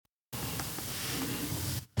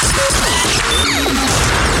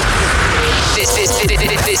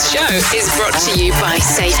This show is brought to you by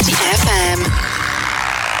Safety FM.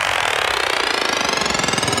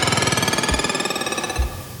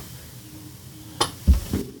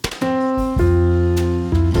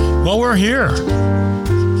 Well, we're here.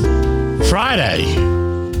 Friday.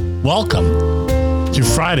 Welcome to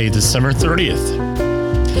Friday, December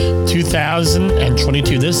 30th,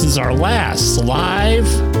 2022. This is our last live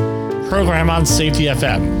program on Safety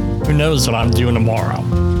FM. Who knows what I'm doing tomorrow?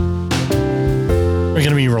 We're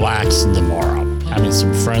going to be relaxing tomorrow, having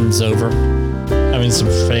some friends over, having some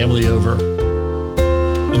family over,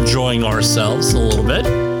 enjoying ourselves a little bit,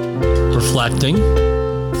 reflecting,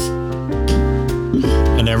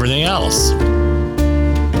 and everything else.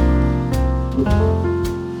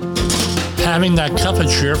 Having that cup of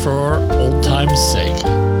cheer for old time's sake,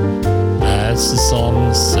 as the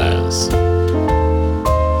song says.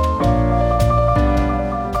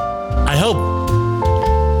 I hope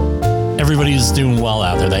everybody's doing well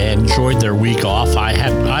out there. They enjoyed their week off. I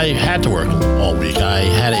had to work all week. I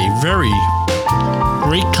had a very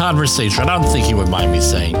great conversation. I don't think he would mind me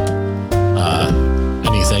saying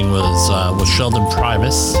anything with Sheldon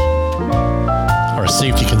Primus, our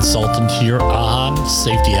safety consultant here on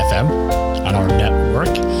Safety FM on our network.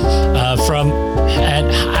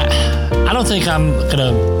 I don't think I'm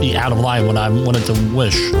gonna be out of line when I wanted to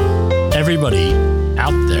wish everybody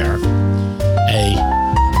out there a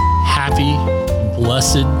happy,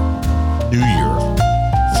 blessed New Year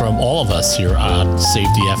from all of us here on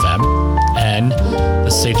Safety FM and the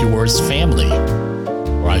Safety Wars family.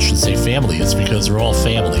 Or I should say families, because we're all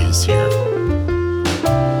families here.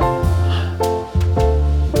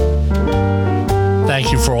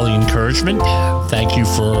 Thank you for all the encouragement. Thank you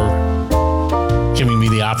for giving me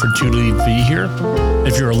the opportunity to be here.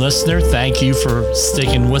 If you're a listener, thank you for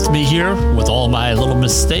sticking with me here with all my little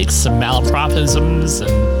mistakes and malapropisms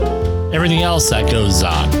and everything else that goes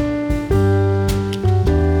on.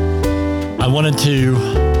 I wanted to,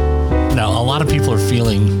 a lot of people are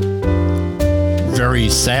feeling very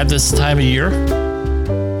sad this time of year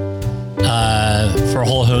for a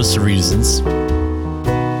whole host of reasons.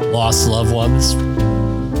 Lost loved ones,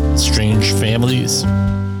 estranged families,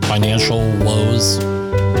 financial woes,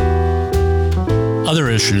 other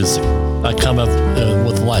issues that come up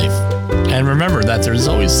with life. And remember that there's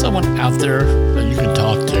always someone out there that you can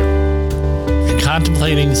talk to. If you're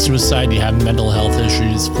contemplating suicide, you have mental health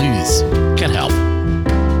issues, please get help.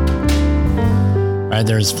 Right,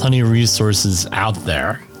 there's plenty of resources out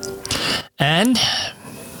there. And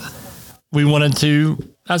we wanted to,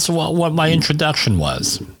 that's what my introduction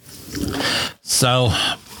was. So,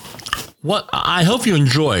 I hope you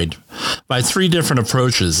enjoyed my 3 different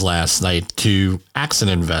approaches last night to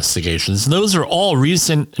accident investigations. Those are all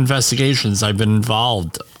recent investigations I've been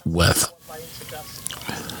involved with.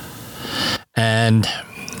 And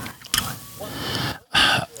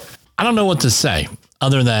I don't know what to say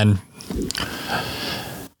other than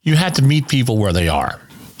you had to meet people where they are.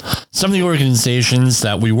 Some of the organizations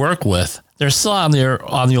that we work with, they're still on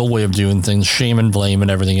the old way of doing things, shame and blame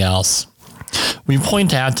and everything else. We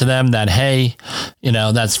point out to them that, hey,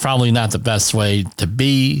 that's probably not the best way to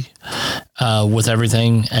be with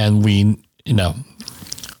everything. And no,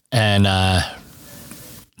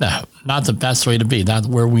 not the best way to be, not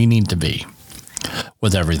where we need to be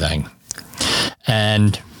with everything.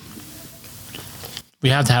 And we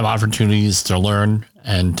have to have opportunities to learn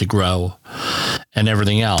and to grow and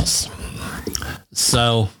everything else.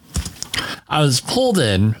 So I was pulled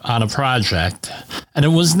in on a project, and it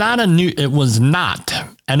was not a New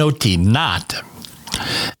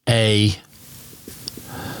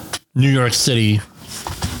York City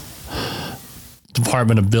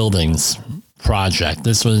Department of Buildings project.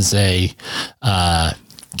 This was a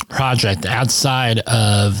project outside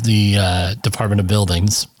of the Department of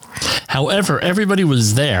Buildings. However, everybody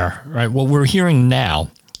was there, right? What we're hearing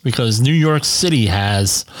now, because New York City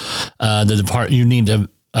has the department, you need to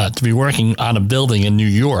be working on a building in New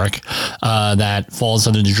York that falls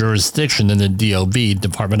under the jurisdiction in the DOB,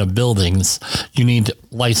 Department of Buildings. You need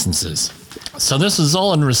licenses. So this is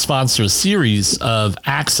all in response to a series of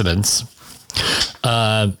accidents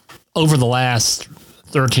over the last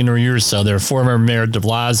 13 years or so. Their former Mayor de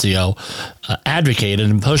Blasio advocated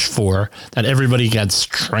and pushed for that everybody gets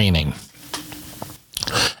training.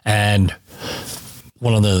 And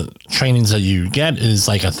one of the trainings that you get is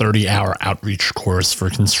like a 30-hour outreach course for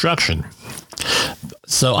construction.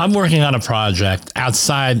 So I'm working on a project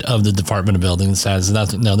outside of the Department of Buildings. Has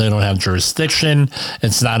nothing. No, they don't have jurisdiction.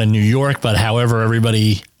 It's not in New York, but however,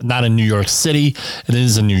 everybody, not in New York City, it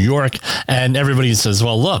is in New York. And everybody says,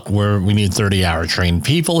 well, look, we need 30-hour trained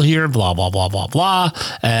people here, blah, blah, blah, blah, blah.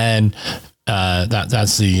 And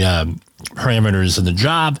That's the parameters of the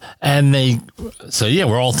job. And they say, yeah,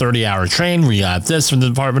 we're all 30-hour trained. We got this from the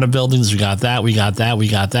Department of Buildings. We got that. We got that. We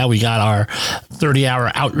got that. We got our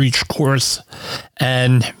 30-hour outreach course.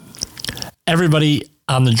 And everybody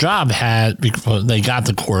on the job they got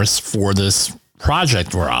the course for this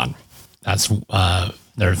project we're on. That's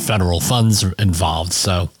there are federal funds involved,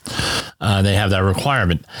 so they have that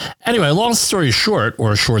requirement. Anyway, long story short,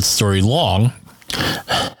 or short story long,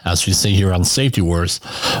 as we say here on Safety Wars,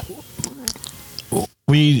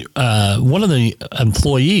 one of the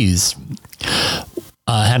employees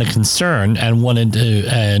had a concern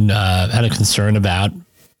and had a concern about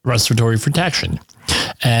respiratory protection.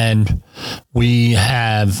 And we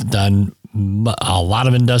have done a lot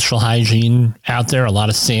of industrial hygiene out there, a lot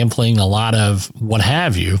of sampling, a lot of what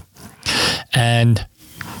have you. And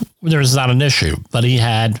there's not an issue, but he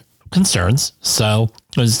had concerns. So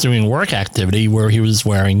he was doing work activity where he was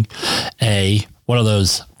wearing one of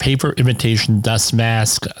those paper imitation dust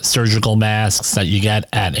mask, surgical masks that you get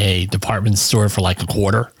at a department store for like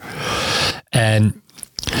 $0.25. And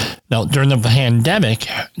now, during the pandemic,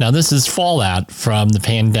 this is fallout from the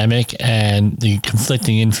pandemic and the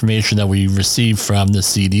conflicting information that we received from the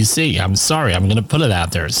CDC. I'm sorry, I'm going to put it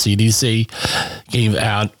out there. CDC gave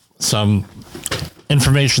out some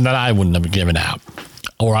information that I wouldn't have given out,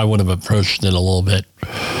 or I would have approached it a little bit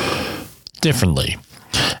differently.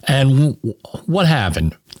 And what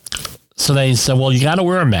happened? So they said, well, you got to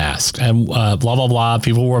wear a mask and blah, blah, blah.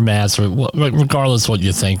 People wear masks, regardless what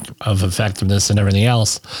you think of effectiveness and everything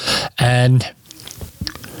else. And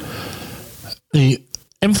the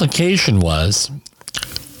implication was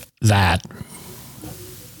that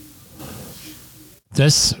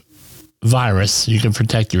this virus, you can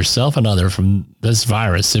protect yourself and others from this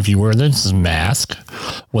virus if you wear this mask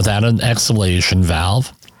without an exhalation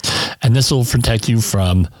valve. And this will protect you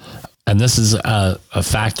from... And this is a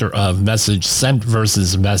factor of message sent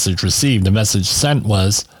versus message received. The message sent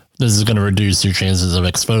was, this is going to reduce your chances of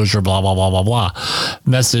exposure, blah, blah, blah, blah, blah.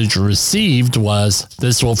 Message received was,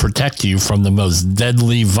 this will protect you from the most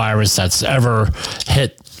deadly virus that's ever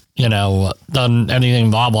hit, done anything,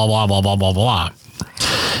 blah, blah, blah, blah, blah, blah, blah.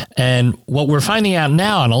 And what we're finding out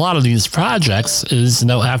now on a lot of these projects is,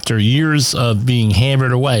 after years of being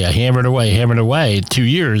hammered away, 2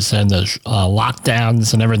 years, and the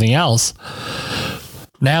lockdowns and everything else,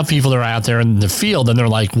 now people are out there in the field and they're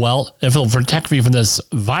like, well, if it'll protect me from this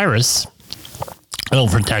virus, it'll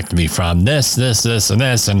protect me from this, and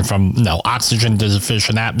this, and from oxygen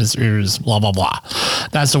deficient atmospheres, blah, blah, blah.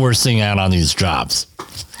 That's what we're seeing out on these jobs.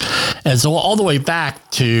 And so all the way back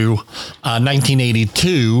to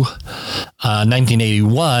 1982,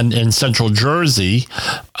 1981 in central Jersey,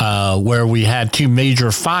 where we had two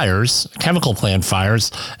major fires, chemical plant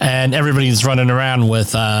fires, and everybody's running around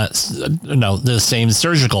with the same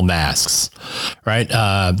surgical masks, right?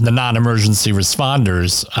 The non-emergency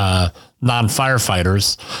responders,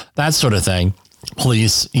 non-firefighters, that sort of thing.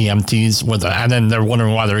 Police, EMTs, and then they're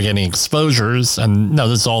wondering why they're getting exposures. And this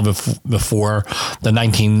is all before the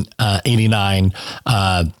 1989,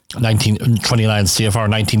 1929 CFR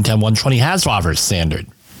 1910-120 HAZWOVER standard.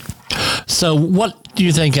 So what do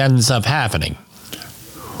you think ends up happening?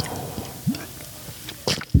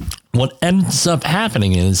 What ends up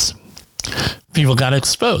happening is people got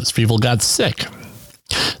exposed. People got sick.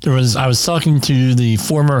 I was talking to the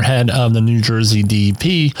former head of the New Jersey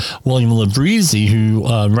DEP, William Labrizzi, who,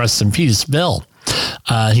 rest in peace, Bill.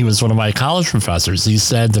 He was one of my college professors. He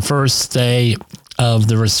said the first day of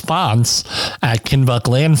the response at Kinbuck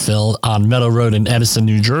Landfill on Meadow Road in Edison,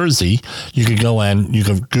 New Jersey, you could go and you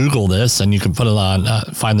could Google this and you can put it on,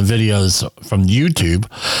 find the videos from YouTube.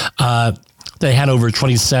 They had over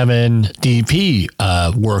 27 DEP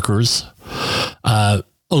workers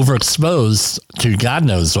overexposed to God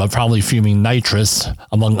knows what, probably fuming nitrous,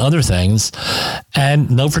 among other things, and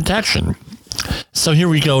no protection. So here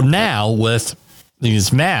we go now with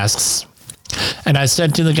these masks. And I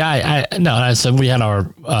said to the guy, I said, we had our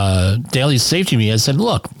daily safety meeting. I said,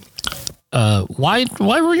 look, why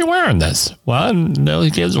were you wearing this? Well,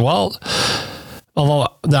 he gives, I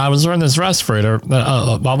was wearing this respirator,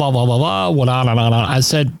 blah, blah, blah, blah, blah, went on and on. I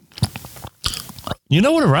said, you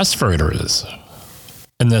know what a respirator is?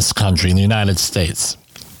 In this country, in the United States.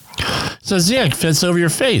 He says, yeah, it fits over your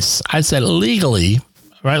face. I said, legally,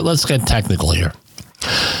 right? Let's get technical here.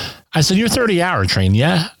 I said, you're 30-hour trained,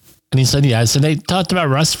 yeah? And he said, yeah. I said, they talked about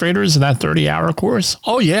respirators in that 30-hour course?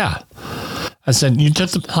 Oh, yeah. I said, you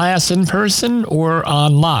took the class in person or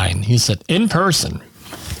online? He said, in person.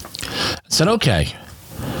 I said, okay.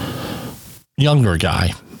 Younger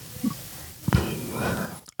guy.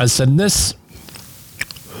 I said, this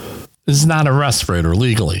is not a respirator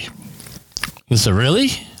legally. He said, really?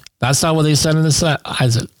 That's not what they said in this? I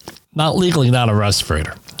said, not legally, not a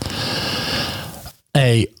respirator.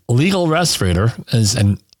 A legal respirator is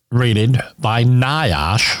rated by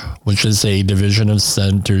NIOSH, which is a division of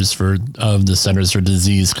the Centers for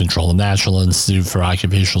Disease Control, the National Institute for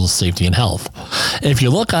Occupational Safety and Health. If you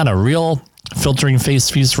look on a real filtering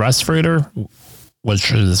face piece respirator,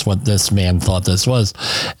 which is what this man thought this was,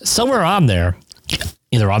 somewhere on there,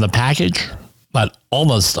 either on the package, but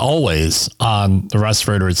almost always on the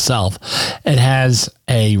respirator itself, it has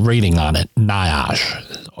a rating on it,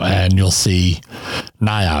 NIOSH, and you'll see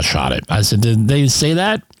NIOSH on it. I said, did they say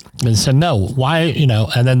that? They said, no. Why,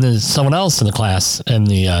 and then there's someone else in the class, in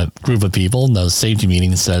the group of people in those safety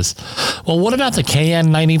meetings says, well, what about the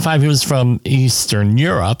KN95? He was from Eastern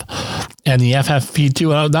Europe, and the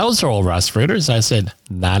FFP2, those are all respirators. I said,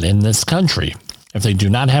 not in this country. If they do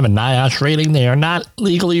not have a NIOSH rating, they are not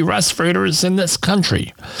legally respirators in this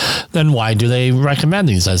country. Then why do they recommend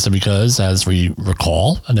these? I said, because as we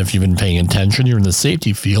recall, and if you've been paying attention, you're in the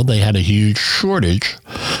safety field, they had a huge shortage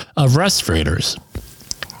of respirators.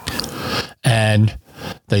 And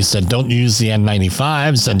they said, don't use the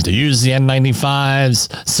N95s, and to use the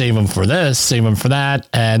N95s, save them for this, save them for that.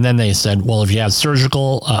 And then they said, well, if you have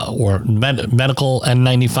surgical or medical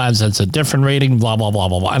N95s, that's a different rating, blah, blah, blah,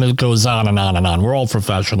 blah, blah. And it goes on and on and on. We're all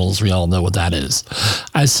professionals. We all know what that is.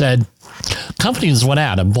 I said, companies went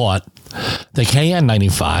out and bought the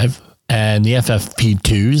KN95 and the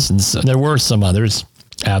FFP2s, and there were some others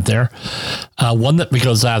out there. One that,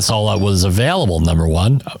 because that's all that was available, number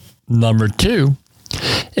one. Number two,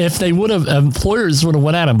 if they employers would have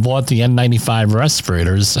went out and bought the N95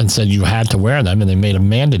 respirators and said you had to wear them and they made them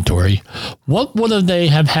mandatory, what would they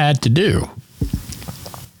have had to do?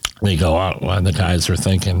 They go out, and the guys are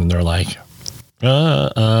thinking, and they're like,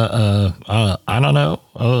 I don't know.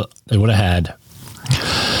 They would have had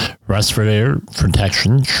respirator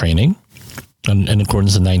protection training. In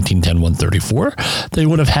accordance with 1910-134, they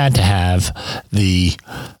would have had to have the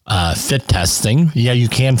fit testing. Yeah, you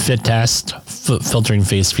can fit test filtering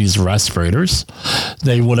face piece respirators.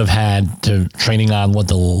 They would have had to training on what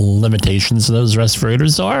the limitations of those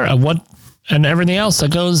respirators are and everything else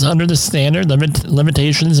that goes under the standard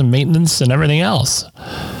limitations and maintenance and everything else.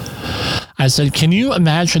 I said, can you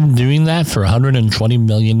imagine doing that for 120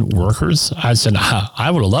 million workers? I said, I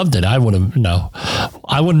would have loved it. I would have,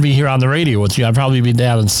 I wouldn't be here on the radio with you. I'd probably be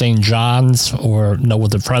down in St. John's or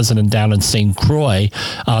with the president down in St. Croix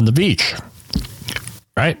on the beach.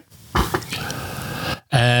 Right?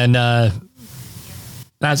 And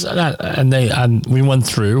that's that. And we went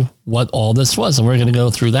through what all this was, and we're going to go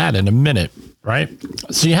through that in a minute. Right?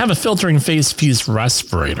 So you have a filtering face piece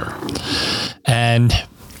respirator, and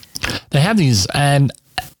they have these, and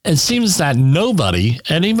it seems that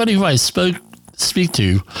anybody who I speak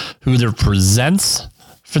to who either presents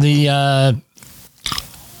for the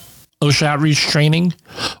OSHA outreach training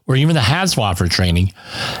or even the HAZWOPER training,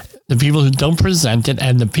 the people who don't present it,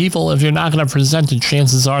 and the people, if you're not going to present it,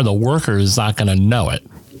 chances are the worker is not going to know it.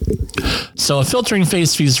 So a filtering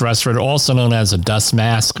face piece respirator, also known as a dust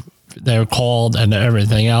mask, they're called, and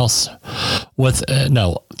everything else with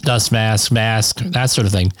dust mask, that sort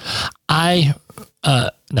of thing. A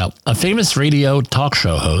famous radio talk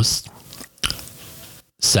show host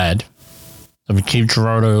said of Cape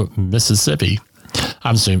Girardeau, Mississippi,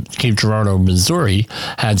 Cape Girardeau, Missouri,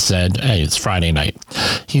 had said, hey, it's Friday night.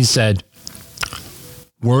 He said,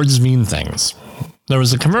 words mean things. There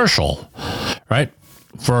was a commercial, right,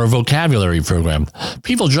 for a vocabulary program.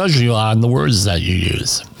 People judge you on the words that you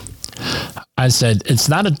use. I said, it's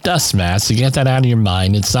not a dust mask. You get that out of your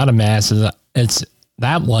mind. It's not a mask. It's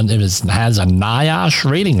that one. If it has a NIOSH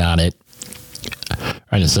rating on it,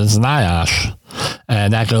 right? It says NIOSH,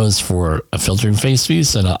 and that goes for a filtering face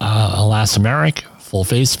piece and a elastomeric full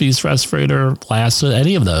face piece respirator, glass,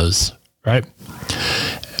 any of those, right?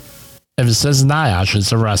 If it says NIOSH,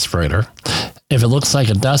 it's a respirator. If it looks like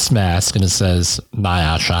a dust mask and it says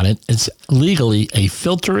NIOSH on it, it's legally a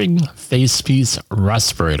filtering face piece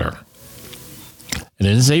respirator. It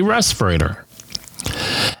is a respirator.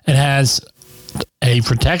 It has a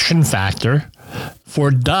protection factor for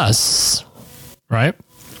dust, right?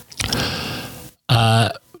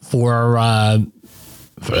 Of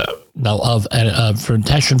a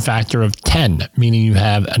protection factor of 10, meaning you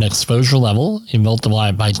have an exposure level, you multiply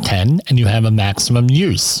it by 10, and you have a maximum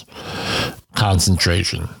use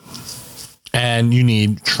concentration. And you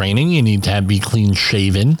need training, you need to be clean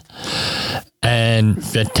shaven, and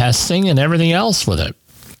fit testing and everything else with it.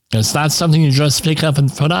 It's not something you just pick up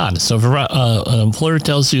and put on. So if an employer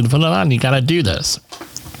tells you to put it on, you got to do this.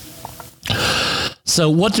 So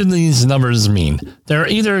what do these numbers mean? They're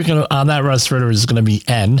either going to, on that respirator is going to be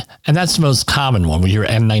N, and that's the most common one. We hear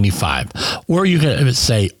N95, or you can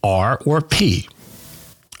say R or P.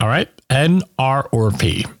 All right, N, R, or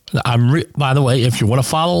P. By the way, if you want to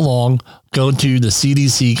follow along, go to the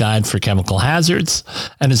CDC Guide for Chemical Hazards,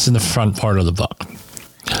 and it's in the front part of the book.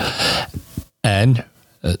 N,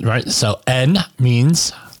 right? So N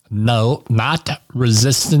means no, not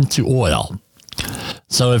resistant to oil.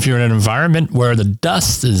 So if you're in an environment where the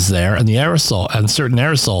dust is there and the aerosol and certain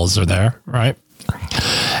aerosols are there, right?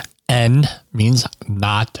 N means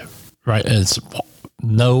not, right? It's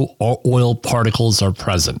no oil particles are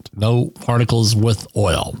present. No particles with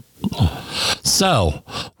oil. So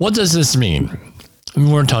what does this mean?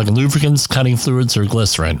 We're talking lubricants, cutting fluids, or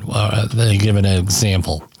glycerin. They give an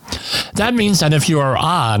example. That means that if you are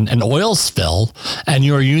on an oil spill and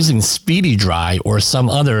you're using Speedy Dry or some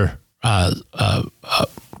other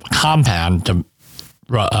compound to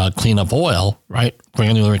clean up oil, right?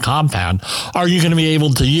 Granular compound, are you going to be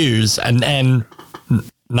able to use an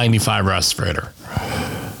N95 respirator?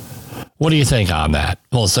 What do you think on that?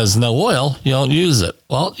 Well, it says no oil, you don't use it.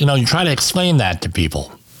 Well, you try to explain that to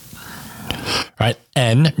people, right?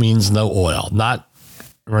 N means no oil, not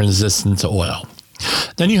resistant to oil.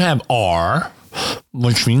 Then you have R,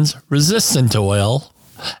 which means resistant to oil,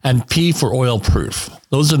 and P for oil proof.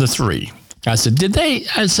 Those are the three. I said to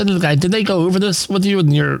the guy, did they go over this with you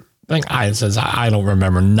in your thing? I says, I don't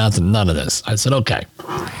remember none of this. I said, okay.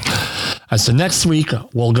 I said, next week,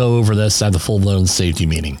 we'll go over this at the full-blown safety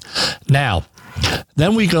meeting. Now,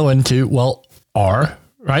 then we go into, well, R,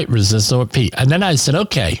 right, resistant to P. And then I said,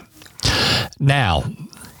 okay, now,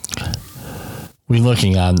 we're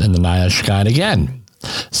looking in the NIOSH guide again.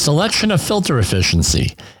 Selection of filter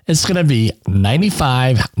efficiency. It's going to be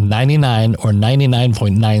 95, 99, or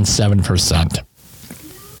 99.97%.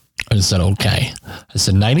 I said, okay. I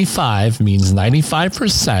said 95 means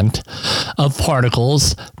 95% of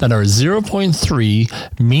particles that are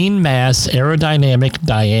 0.3 mean mass aerodynamic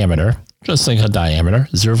diameter. Just think of diameter,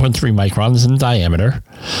 0.3 microns in diameter.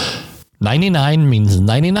 99 means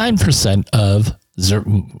 99% of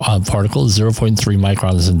particles 0.3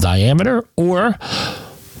 microns in diameter, or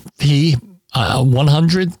P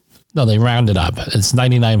 100. No, they round it up. It's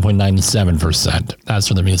 99.97%. That's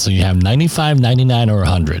what it means. So you have 95, 99, or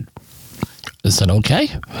 100. I said, okay.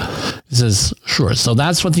 He says, sure. So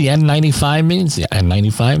that's what the N95 means. The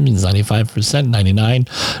N95 means 95%, 99,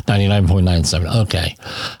 99.97. Okay.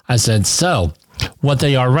 I said, so what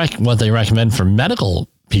they recommend for medical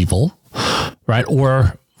people, right,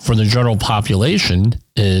 or for the general population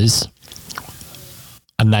is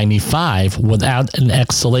a 95 without an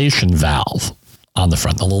exhalation valve on the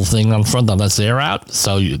front, the little thing on the front that lets the air out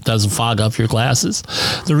so it doesn't fog up your glasses.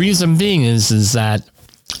 The reason being is that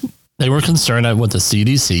they were concerned with the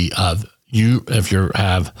CDC of if you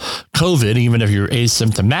have COVID, even if you're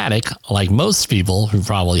asymptomatic, like most people who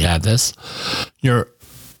probably had this, you're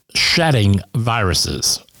shedding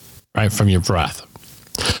viruses, right, from your breath.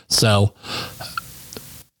 So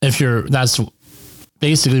that's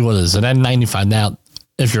basically what it is, an N95. Now,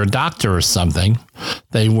 if you're a doctor or something,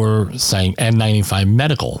 they were saying N95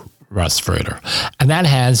 medical respirator. And that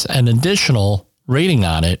has an additional rating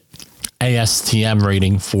on it, ASTM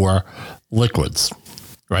rating for liquids,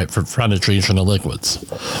 right, for penetration of liquids.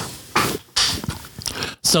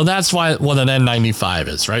 So that's what an N95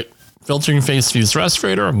 is, right? Filtering face fuse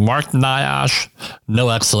respirator, marked NIOSH, no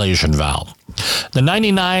exhalation valve. The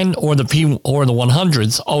 99 or the P or the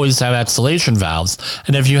 100s always have exhalation valves.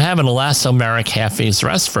 And if you have an elastomeric half-face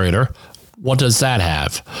respirator, what does that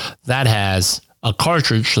have? That has a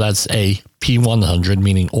cartridge that's a P100,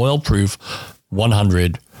 meaning oil-proof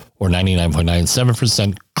 100 or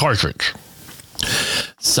 99.97% cartridge.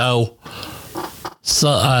 So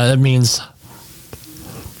it means,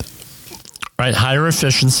 right, higher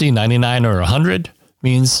efficiency, 99 or 100,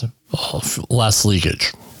 means less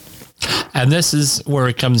leakage. And this is where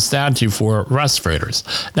it comes down to for respirators.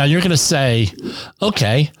 Now, you're going to say,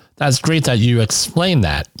 okay, that's great that you explained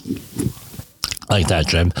that like that,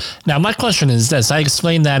 Jim. Now, my question is this. I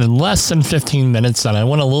explained that in less than 15 minutes, and I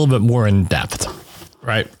went a little bit more in depth,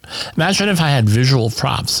 right? Imagine if I had visual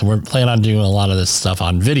props. We're planning on doing a lot of this stuff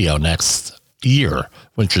on video next year,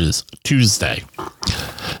 which is Tuesday,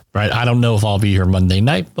 right? I don't know if I'll be here Monday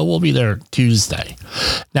night, but we'll be there Tuesday.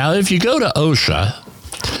 Now, if you go to OSHA.gov,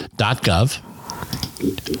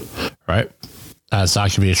 right? That's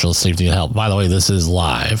Occupational Safety and Health. By the way, this is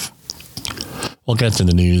live. We'll get to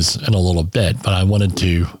the news in a little bit, but I wanted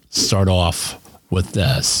to start off with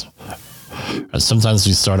this. Sometimes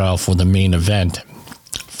we start off with the main event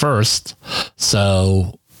first.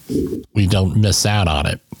 So we don't miss out on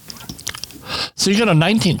it. So you go to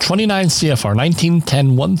 29 CFR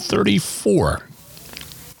 1910-134.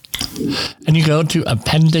 And you go to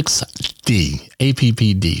Appendix D,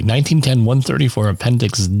 APPD, 1910-134,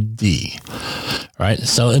 Appendix D. Right.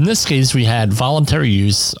 So in this case, we had voluntary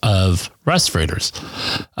use of respirators.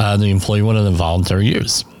 The employee wanted a voluntary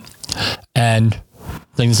use. And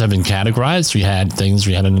things have been categorized. We had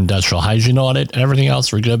an industrial hygiene audit, and everything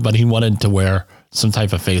else were good, but he wanted to wear some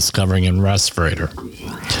type of face covering and respirator.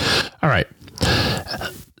 All right.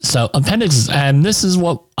 So appendix, and this is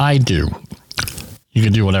what I do. You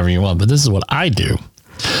can do whatever you want, but this is what I do.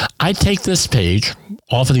 I take this page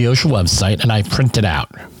off of the OSHA website and I print it out.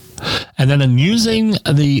 And then I'm using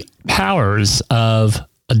the powers of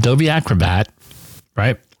Adobe Acrobat,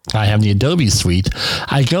 right? I have the Adobe suite.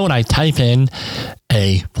 I go and I type in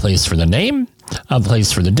a place for the name, a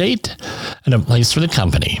place for the date, and a place for the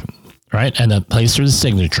company, right? And a place for the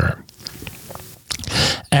signature.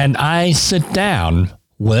 And I sit down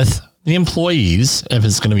with the employees, if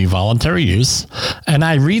it's going to be voluntary use, and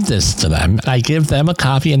I read this to them. I give them a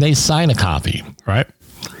copy and they sign a copy, right?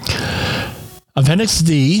 Appendix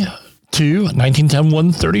D to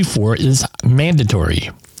 1910-134 is mandatory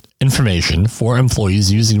information for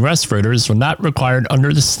employees using respirators when not required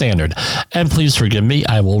under the standard. And please forgive me,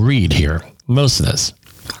 I will read here most of this.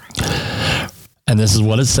 And this is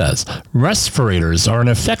what it says. Respirators are an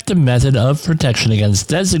effective method of protection against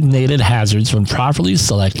designated hazards when properly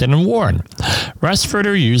selected and worn.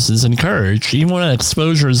 Respirator use is encouraged even when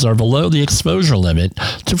exposures are below the exposure limit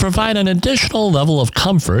to provide an additional level of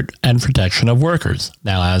comfort and protection of workers.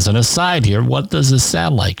 Now, as an aside here, what does this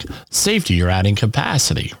sound like? Safety, you're adding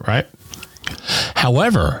capacity, right?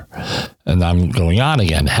 However, and I'm going on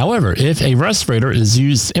again, however, if a respirator is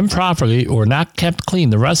used improperly or not kept clean,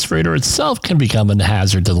 the respirator itself can become a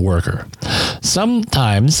hazard to the worker.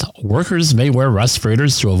 Sometimes workers may wear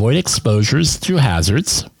respirators to avoid exposures to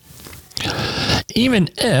hazards, even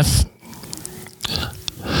if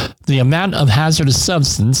the amount of hazardous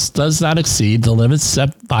substance does not exceed the limits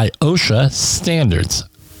set by OSHA standards.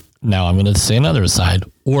 Now I'm going to say another aside,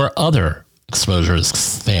 or other exposure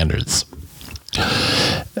standards.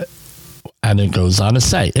 And it goes on to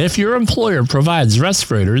say, if your employer provides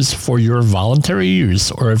respirators for your voluntary use,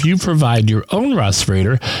 or if you provide your own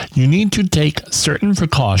respirator, you need to take certain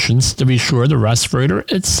precautions to be sure the respirator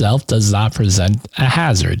itself does not present a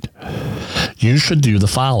hazard. You should do the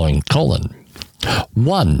following,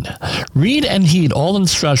 1. Read and heed all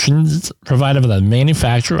instructions provided by the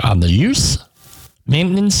manufacturer on the use,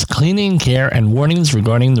 maintenance, cleaning, care, and warnings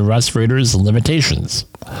regarding the respirator's limitations.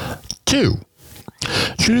 2.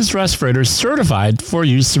 Choose respirators certified for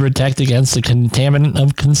use to protect against the contaminant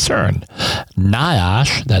of concern.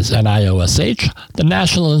 NIOSH, that's NIOSH, the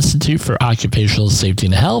National Institute for Occupational Safety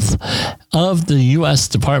and Health of the U.S.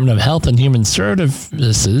 Department of Health and Human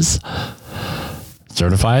Services,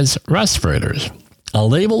 certifies respirators. A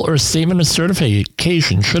label or statement of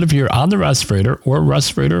certification should appear on the respirator or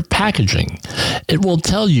respirator packaging. It will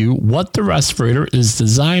tell you what the respirator is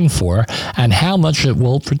designed for and how much it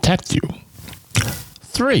will protect you.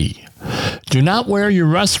 3. Do not wear your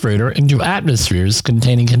respirator into atmospheres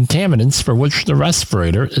containing contaminants for which the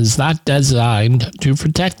respirator is not designed to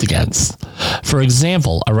protect against. For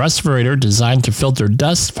example, a respirator designed to filter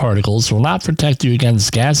dust particles will not protect you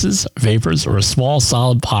against gases, vapors, or small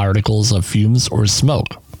solid particles of fumes or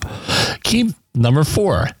smoke. Number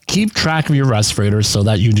 4, keep track of your respirator so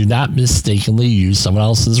that you do not mistakenly use someone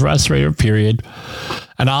else's respirator, period.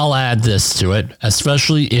 And I'll add this to it,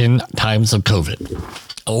 especially in times of COVID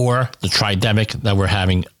or the tridemic that we're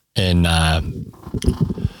having in the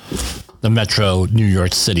metro New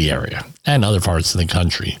York City area and other parts of the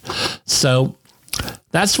country. So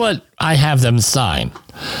that's what I have them sign.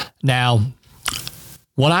 Now,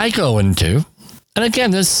 what I go into, and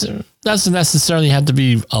again, this doesn't necessarily have to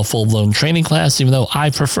be a full-blown training class, even though I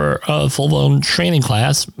prefer a full-blown training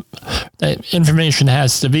class. That information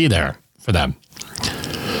has to be there for them.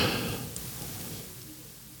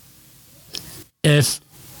 If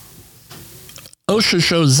OSHA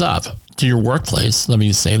shows up to your workplace, let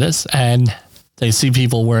me say this, and they see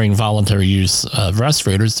people wearing voluntary use of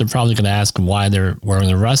respirators, they're probably going to ask them why they're wearing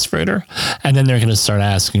the respirator. And then they're going to start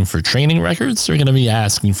asking for training records. They're going to be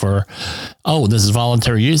asking for, oh, this is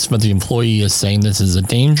voluntary use, but the employee is saying this is a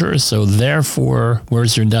danger. So therefore,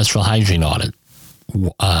 where's your industrial hygiene audits?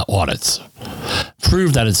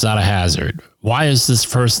 Prove that it's not a hazard. Why is this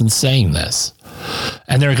person saying this?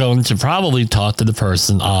 And they're going to probably talk to the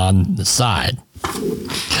person on the side.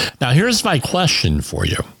 Now, here's my question for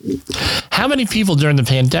you. How many people during the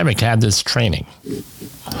pandemic had this training?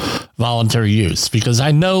 voluntary use, because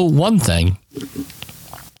I know one thing.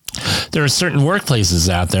 There are certain workplaces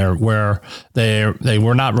out there where they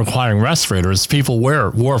were not requiring respirators. People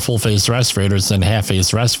wore full-face respirators and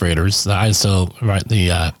half-face respirators. The ISO, right,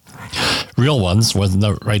 the real ones with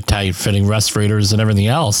the right tight-fitting respirators and everything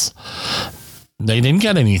else. They didn't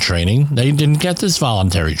get any training. They didn't get this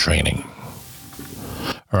voluntary training.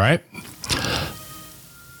 All right?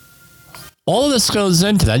 All of this goes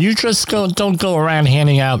into that. You just don't go around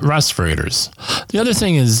handing out respirators. The other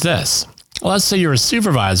thing is this. Let's say you're a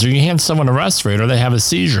supervisor. You hand someone a respirator. They have a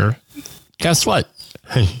seizure. Guess what?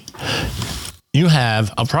 You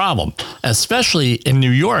have a problem, especially in New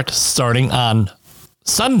York starting on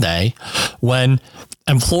Sunday, when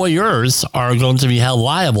employers are going to be held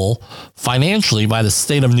liable financially by the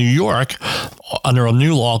state of New York under a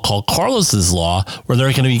new law called Carlos's Law, where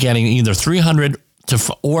they're going to be getting either $300,000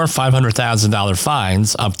 or $500,000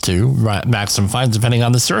 fines, up to maximum fines, depending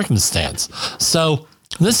on the circumstance. So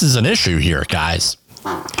this is an issue here, guys.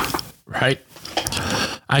 Right?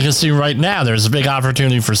 I can see right now there's a big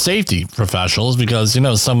opportunity for safety professionals because,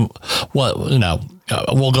 we'll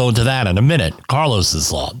go into that in a minute,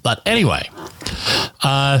 Carlos's Law. But anyway,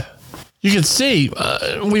 you can see,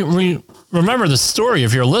 we remember the story,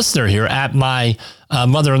 if you're a listener here, at my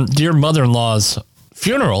dear mother-in-law's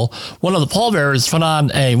funeral. One of the pallbearers put on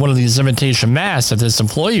one of these imitation masks that this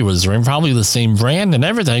employee was wearing, probably the same brand and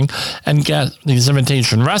everything, and got these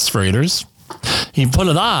imitation respirators. He put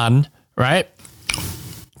it on, right?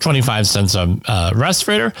 25 cents a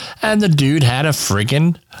respirator, and the dude had a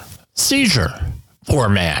freaking seizure. Poor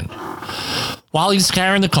man. While he's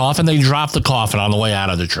carrying the coffin, they dropped the coffin on the way out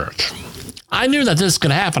of the church. I knew that this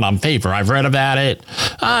could happen on paper. I've read about it.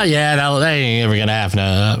 Oh, yeah, that ain't ever going to happen.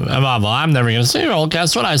 I'm never going to see it. Well,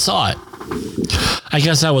 guess what? I saw it. I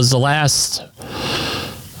guess that was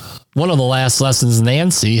one of the last lessons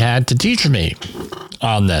Nancy had to teach me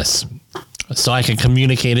on this, so I can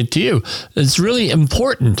communicate it to you. It's really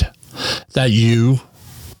important that you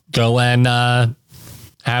go and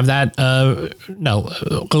have that,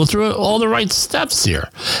 go through all the right steps here.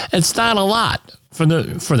 It's not a lot for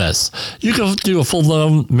this. You can do a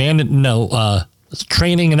full-blown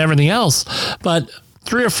training and everything else, but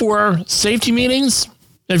 3 or 4 safety meetings,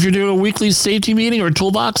 if you're doing a weekly safety meeting or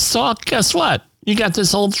toolbox talk, guess what? You got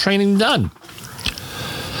this whole training done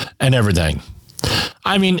and everything.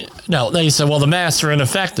 I mean, no, they said, well, the masks are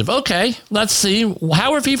ineffective. Okay, let's see.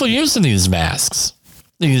 How are people using these masks?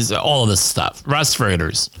 All of this stuff,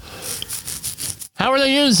 respirators. How are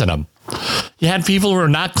they using them? You had people who were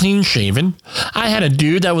not clean shaven. I had a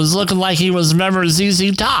dude that was looking like he was a member of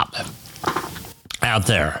ZZ Top out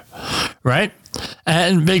there, right?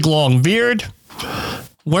 And big long beard,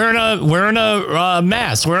 wearing a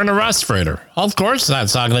mask, wearing a respirator. Of course,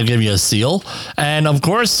 that's not going to give you a seal. And of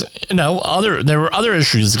course, there were other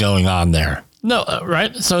issues going on there. No,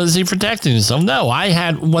 right? So is he protecting himself? No,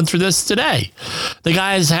 I went through this today. The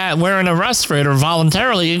guy's wearing a respirator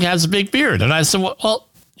voluntarily. He has a big beard. And I said, well,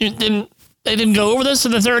 they didn't go over this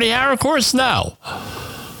in the 30-hour course? No.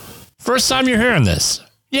 First time you're hearing this?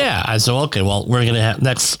 Yeah. I said, okay, well, we're going to have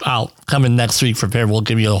I'll come in next week prepared. We'll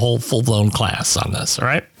give you a whole full-blown class on this, all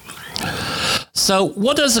right? So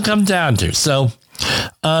what does it come down to? So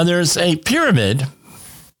there's a pyramid,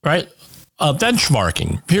 right? A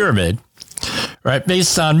benchmarking pyramid, right?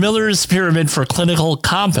 Based on Miller's Pyramid for Clinical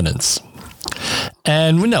Competence.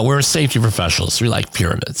 And we know we're safety professionals. We like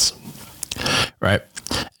pyramids, right?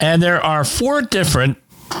 And there are 4 different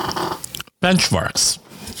benchmarks.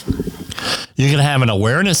 You can have an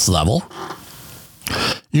awareness level.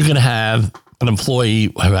 You can have an employee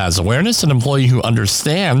who has awareness, an employee who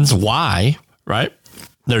understands why, right?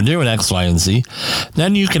 They're doing X, Y, and Z.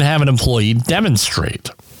 Then you can have an employee demonstrate.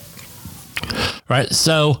 Right.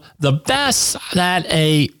 So the best that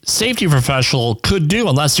a safety professional could do,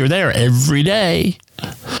 unless you're there every day,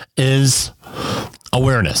 is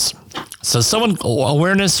awareness. So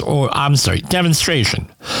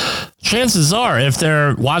demonstration. Chances are, if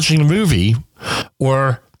they're watching a movie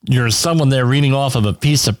or you're someone there reading off of a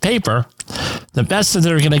piece of paper, the best that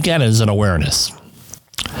they're going to get is an awareness.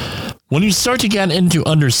 When you start to get into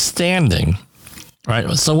understanding, right?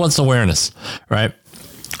 So what's awareness, right?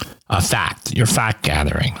 A fact, you're fact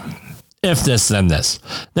gathering. If this, then this.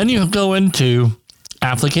 Then you go into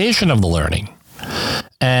application of the learning.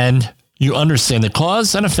 And you understand the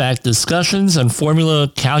cause and effect, discussions and formula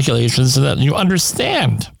calculations so that you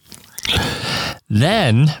understand.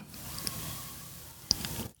 Then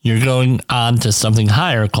you're going on to something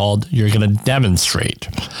higher called you're going to demonstrate.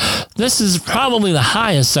 This is probably the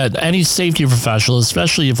highest that any safety professional,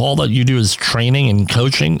 especially if all that you do is training and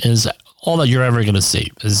coaching, is all that you're ever going to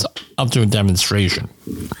see is up to a demonstration.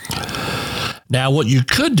 Now, what you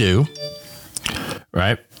could do,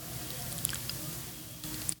 right,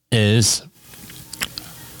 is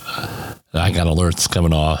I got alerts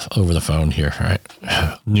coming off over the phone here, right?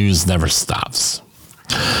 News never stops.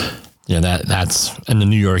 Yeah, that's in the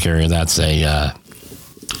New York area. That's a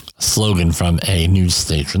slogan from a news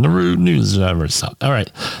station. The news never stops. All right.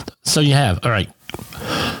 So you have, all right,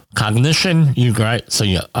 cognition, so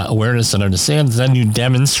you awareness and understand. Then you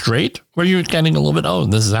demonstrate where you're getting a little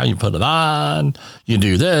bit, this is how you put it on. You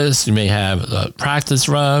do this. You may have practice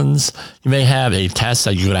runs. You may have a test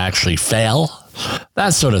that you would actually fail, that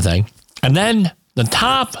sort of thing. And then the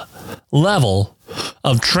top level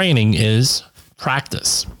of training is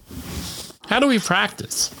practice. How do we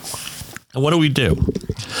practice? And what do we do?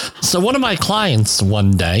 So one of my clients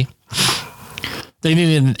one day, they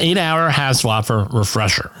needed an 8-hour HAZWOPER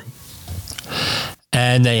refresher.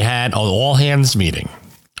 And they had an all hands meeting.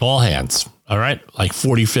 All hands. All right. Like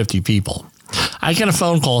 40, 50 people. I get a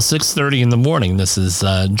phone call 6:30 in the morning. This is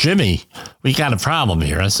Jimmy. We got a problem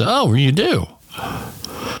here. I said, oh, you do?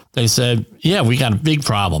 They said, yeah, we got a big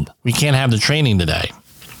problem. We can't have the training today.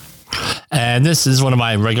 And this is one of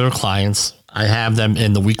my regular clients. I have them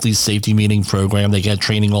in the weekly safety meeting program. They get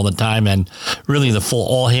training all the time. And really the full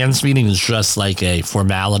all hands meeting is just like a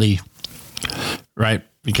formality, right?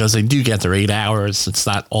 Because they do get their 8 hours. It's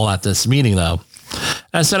not all at this meeting though.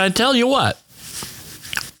 And I said, I tell you what,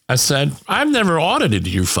 I said, I've never audited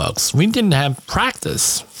you folks. We didn't have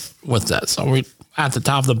practice with this. So we're at the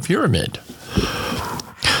top of the pyramid.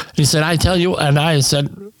 He said, I tell you, and I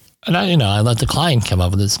said, and I let the client come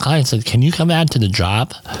up with this. Client said, can you come out to the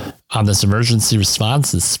job on this emergency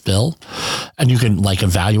response, this spill, and you can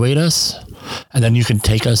evaluate us, and then you can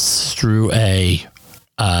take us through a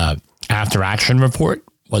after action report,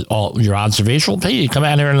 what all your observational pay. You come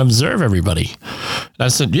out here and observe everybody. And I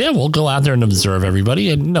said, yeah, we'll go out there and observe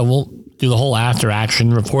everybody, and we'll do the whole after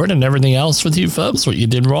action report and everything else with you folks, what you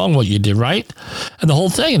did wrong, what you did right, and the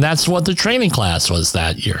whole thing. And that's what the training class was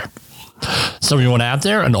that year. So we went out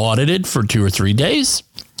there and audited for 2 or 3 days.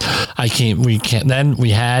 Then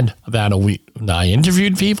we had about a week. I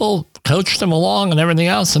interviewed people, coached them along and everything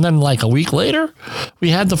else. And then a week later,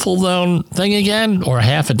 we had the full blown thing again, or a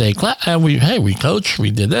half a day class. And we coached,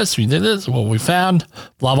 we did this, what we found,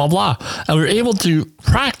 blah, blah, blah. And we were able to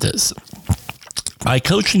practice by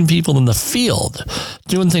coaching people in the field,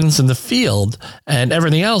 doing things in the field and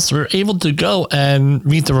everything else. We're able to go and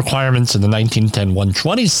meet the requirements of the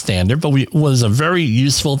 1910-120 standard, but it was a very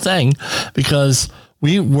useful thing because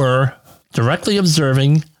we were directly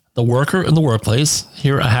observing the worker in the workplace,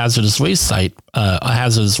 here a hazardous waste site, a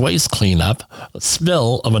hazardous waste cleanup, a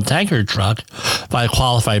spill of a tanker truck by a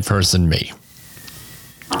qualified person, me.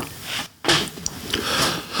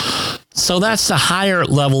 So that's the higher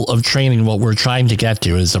level of training. What we're trying to get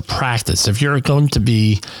to is a practice. If you're going to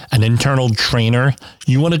be an internal trainer,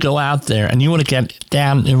 you want to go out there and you want to get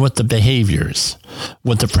down in with the behaviors,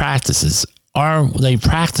 with the practices. Are they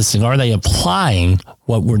practicing? Are they applying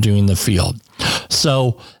what we're doing in the field?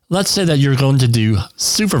 So let's say that you're going to do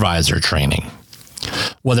supervisor training,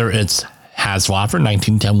 whether it's HAZWOPER,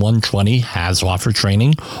 1910-120 HAZWOPER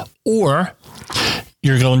training, or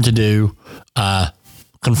you're going to do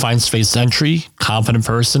confined space entry, competent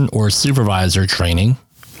person, or supervisor training,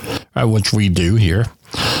 right, which we do here.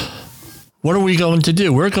 What are we going to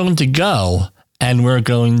do? We're going to go and we're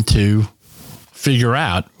going to figure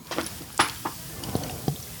out.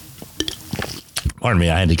 Pardon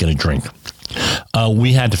me, I had to get a drink.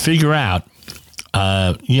 We had to figure out.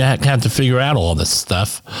 You have to figure out all this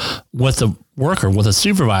stuff with a worker, with a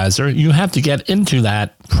supervisor. You have to get into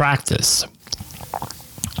that practice,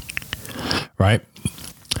 right?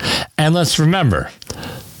 And let's remember,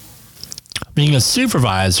 being a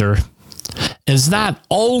supervisor is not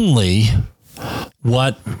only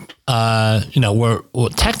what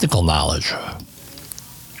technical knowledge.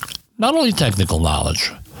 Not only technical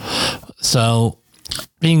knowledge. So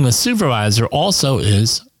being a supervisor also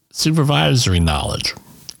is supervisory knowledge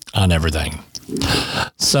on everything.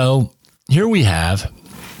 So here we have,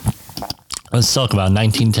 let's talk about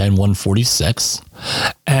 1910-146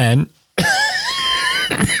 and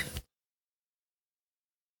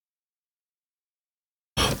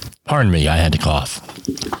pardon me, I had to cough.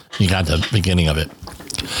 You got the beginning of it.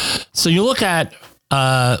 So you look at,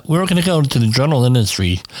 we're going to go to the general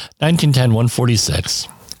industry, 1910-146,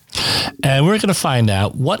 and we're going to find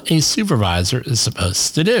out what a supervisor is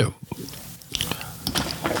supposed to do.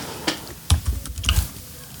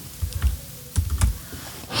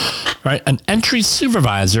 right? An entry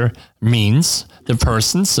supervisor means the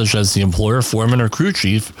person, such as the employer, foreman, or crew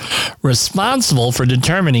chief, responsible for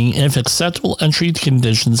determining if acceptable entry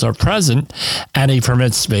conditions are present at a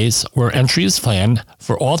permit space where entry is planned,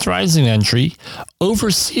 for authorizing entry,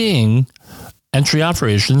 overseeing entry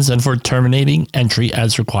operations, and for terminating entry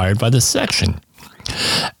as required by this section.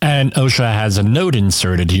 And OSHA has a note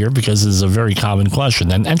inserted here because this is a very common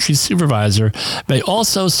question. An entry supervisor may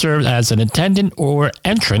also serve as an attendant or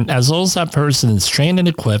entrant as long as that person is trained and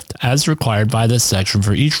equipped as required by this section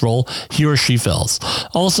for each role he or she fills.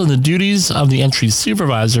 Also, the duties of the entry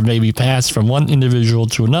supervisor may be passed from one individual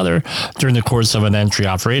to another during the course of an entry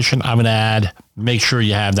operation. I'm going to add, make sure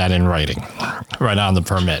you have that in writing, right on the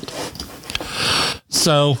permit.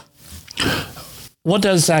 So, what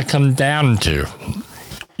does that come down to?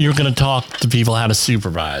 You're going to talk to people how to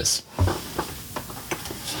supervise.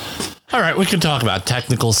 All right, we can talk about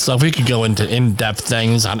technical stuff. We could go into in-depth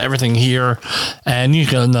things on everything here, and you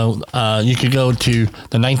can you could go to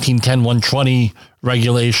the 1910-120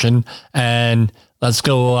 regulation, and let's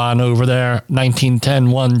go on over there.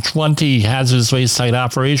 1910-120 hazardous waste site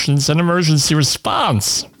operations and emergency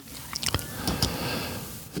response.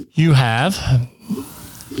 You have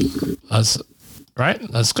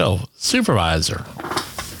right, let's go. Supervisor.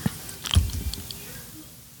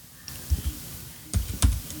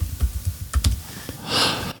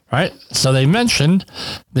 Right, so they mentioned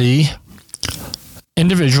the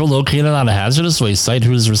individual located on a hazardous waste site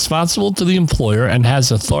who is responsible to the employer and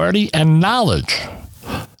has authority and knowledge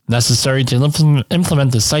necessary to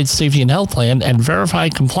implement the site's safety and health plan and verify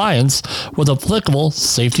compliance with applicable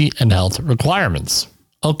safety and health requirements.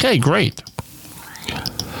 Okay, great.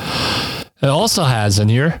 It also has in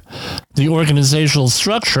here the organizational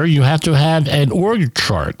structure. You have to have an org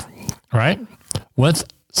chart, right? With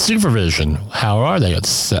supervision. How are they?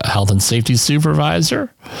 It's health and safety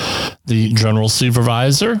supervisor, the general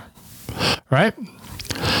supervisor, right?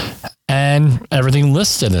 And everything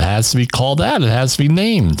listed. It has to be called out. It has to be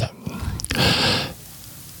named,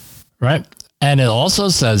 right? And it also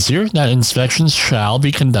says here that inspections shall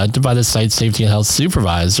be conducted by the site safety and health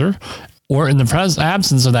supervisor, or in the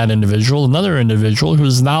absence of that individual, another individual who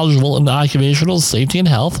is knowledgeable in occupational safety and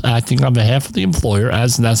health, acting on behalf of the employer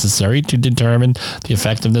as necessary to determine the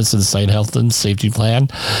effectiveness of the site health and safety plan.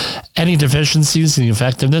 Any deficiencies in the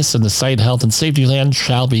effectiveness of the site health and safety plan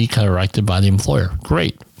shall be corrected by the employer.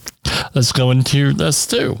 Great. Let's go into this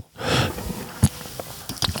too.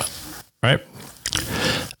 Right?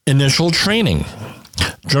 Initial training.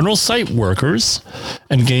 General site workers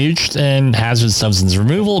engaged in hazardous substance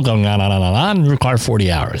removal, going on, require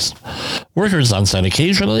 40 hours. Workers on site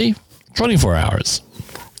occasionally, 24 hours.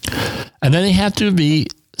 And then they have to be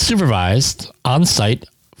supervised on site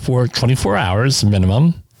for 24 hours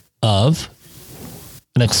minimum of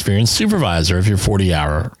an experienced supervisor if you're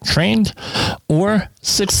 40-hour trained, or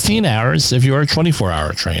 16 hours if you're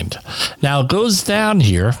 24-hour trained. Now it goes down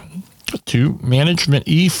here to Management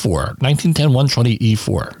E4, 1910-120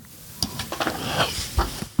 E4.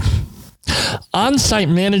 On-site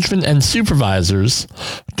management and supervisors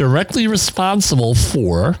directly responsible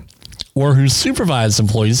for or who supervise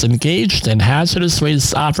employees engaged in hazardous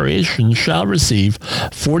waste operations shall receive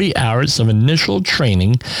 40 hours of initial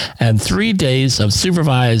training and 3 days of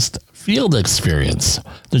supervised field experience.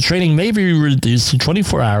 The training may be reduced to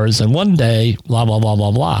 24 hours and 1 day, blah, blah, blah,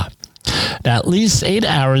 blah, blah. Now, at least 8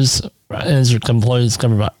 hours as your employees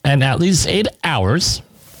covered, and at least 8 hours,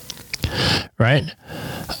 right,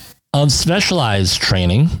 of specialized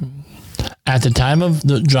training at the time of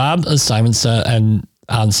the job assignments and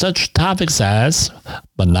on such topics as,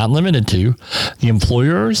 but not limited to, the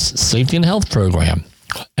employer's safety and health program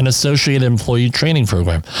and associated employee training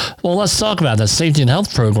program. Well, let's talk about that. Safety and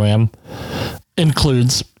health program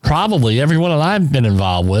includes probably everyone that I've been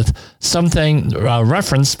involved with, something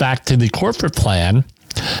reference back to the corporate plan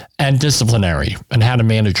and disciplinary and how to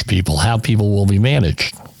manage people, how people will be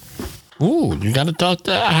managed. Ooh, you got to talk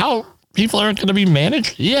to how people aren't going to be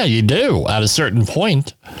managed? Yeah, you do at a certain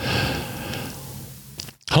point.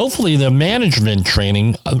 Hopefully the management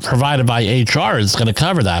training provided by HR is going to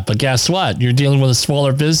cover that. But guess what? You're dealing with a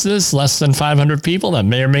smaller business, less than 500 people. That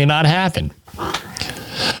may or may not happen.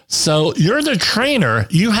 So you're the trainer.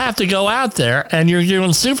 You have to go out there, and you're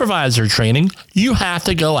doing supervisor training. You have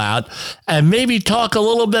to go out and maybe talk a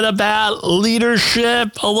little bit about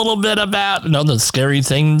leadership, a little bit about, the scary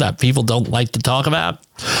thing that people don't like to talk about,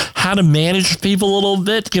 how to manage people a little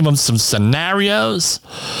bit, give them some scenarios,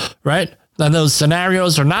 right? And those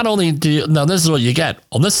scenarios are not only, this is what you get.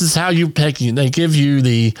 Well, this is how you pick. They give you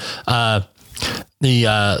the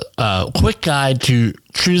quick guide to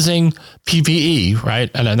choosing PPE,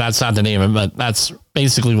 right? And that's not the name of it, but that's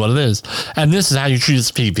basically what it is. And this is how you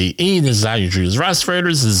choose PPE. This is how you choose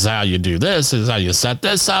respirators. This is how you do this. This is how you set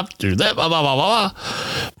this up, do that, blah, blah, blah, blah,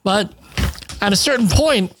 blah. But at a certain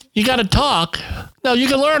point, you got to talk. No, you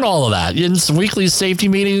can learn all of that. In some weekly safety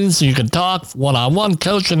meetings, you can talk one-on-one,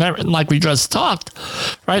 coach, and everything like we just talked,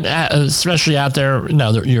 right? Especially out there,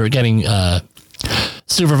 you're getting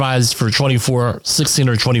supervised for 16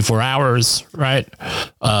 or 24 hours, right?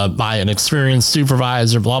 By an experienced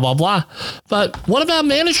supervisor, blah, blah, blah. But what about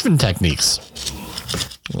management techniques?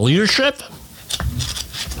 Leadership?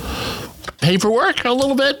 Paperwork a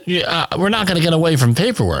little bit? We're not going to get away from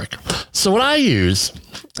paperwork. So what I use,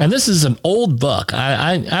 and this is an old book.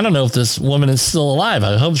 I don't know if this woman is still alive.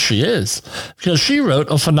 I hope she is, because she wrote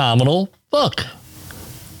a phenomenal book.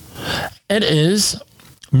 It is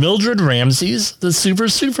Mildred Ramsey's The Super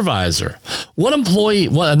Supervisor. And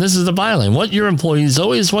this is the byline, what your employees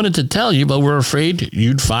always wanted to tell you, but were afraid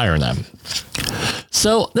you'd fire them.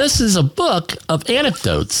 So this is a book of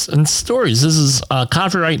anecdotes and stories. This is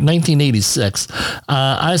copyright 1986.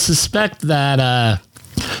 I suspect that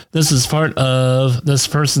this is part of this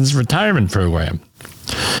person's retirement program.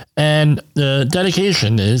 And the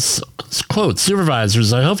dedication is, quote,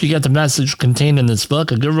 supervisors, I hope you get the message contained in this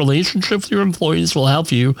book. A good relationship with your employees will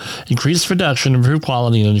help you increase production, improve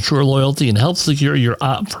quality, and ensure loyalty, and help secure your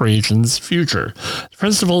operations' future. The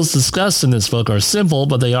principles discussed in this book are simple,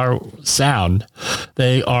 but they are sound.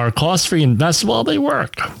 They are cost-free and best while they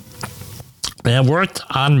work. They have worked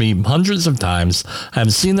on me hundreds of times. I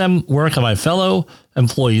have seen them work on my fellow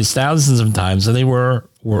employees thousands of times, and they work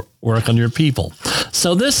on your people.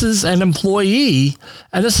 So this is an employee,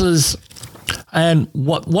 and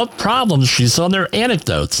what problems she saw. They're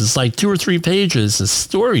anecdotes. It's like 2 or 3 pages of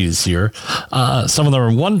stories here. Some of them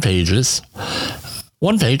are 1 page.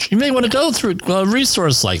 You may want to go through a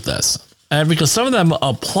resource like this, and because some of them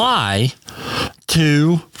apply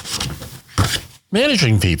to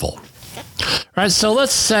managing people. Right, so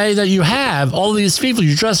let's say that you have all these people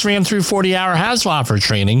you just ran through 40-hour HAZWOPER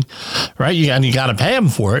training, right? And you got to pay them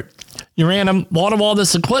for it. You bought them all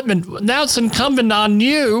this equipment. Now it's incumbent on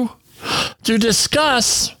you to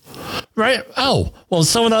discuss, right? Oh, well, if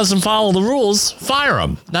someone doesn't follow the rules, fire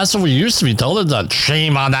them. That's what we used to be told. That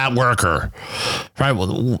shame on that worker, right?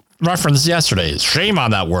 Well, reference yesterday's shame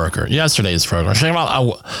on that worker. Yesterday's program. Shame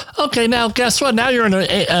on. Okay, now guess what? Now you're in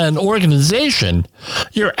an organization.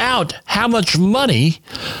 You're out how much money,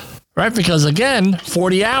 right? Because again,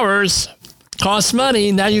 40 hours costs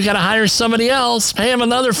money. Now you got to hire somebody else, pay them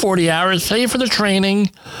another 40 hours, pay for the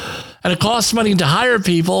training. And it costs money to hire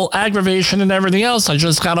people, aggravation and everything else. I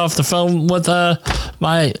just got off the phone with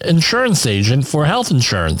my insurance agent for health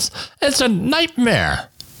insurance. It's a nightmare.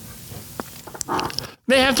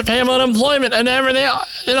 They have to pay them unemployment and everything.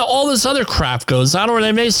 All this other crap goes on, or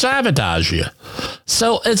they may sabotage you.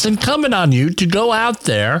 So it's incumbent on you to go out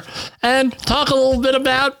there and talk a little bit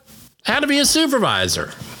about how to be a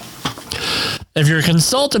supervisor. If you're a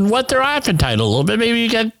consultant, whet their appetite a little bit. Maybe you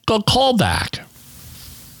get a call back.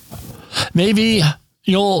 Maybe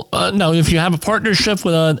if you have a partnership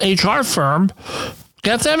with an HR firm,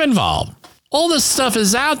 get them involved. All this stuff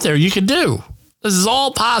is out there you can do. This is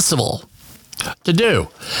all possible to do.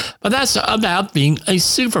 But that's about being a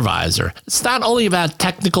supervisor. It's not only about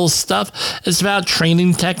technical stuff. It's about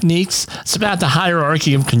training techniques. It's about the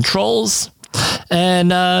hierarchy of controls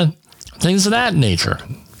and things of that nature.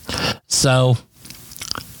 So,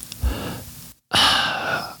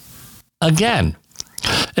 again,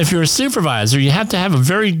 if you're a supervisor, you have to have a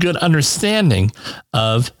very good understanding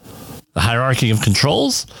of the hierarchy of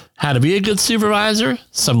controls, how to be a good supervisor,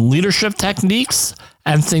 some leadership techniques,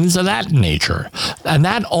 and things of that nature. And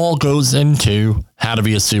that all goes into how to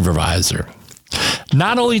be a supervisor.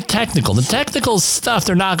 Not only technical. The technical stuff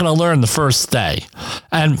they're not going to learn the first day.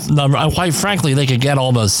 And quite frankly, they could get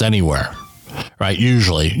almost anywhere. Right?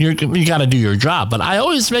 Usually. You got to do your job. But I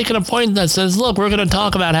always make it a point that says, look, we're going to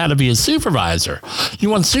talk about how to be a supervisor. You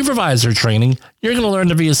want supervisor training, you're going to learn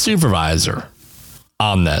to be a supervisor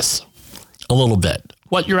on this a little bit.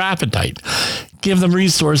 What your appetite. Give them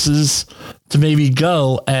resources to maybe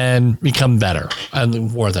go and become better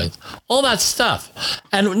and more things. All that stuff.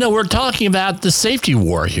 And no, we're talking about the safety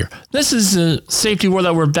war here. This is a safety war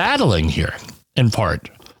that we're battling here, in part.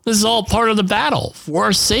 This is all part of the battle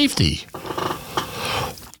for safety.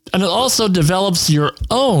 And it also develops your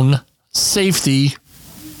own safety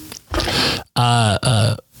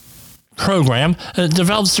program. It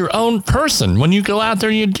develops your own person when you go out there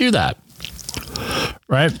and you do that.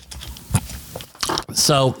 Right?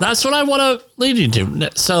 So that's what I want to lead you to.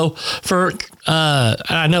 So for,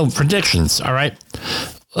 I know predictions, all right?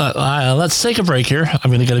 Let's take a break here. I'm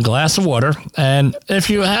going to get a glass of water. And if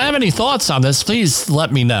you have any thoughts on this, please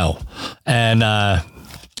let me know. And,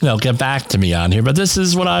 get back to me on here. But this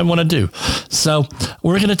is what I want to do. So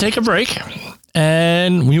we're going to take a break.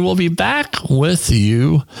 And we will be back with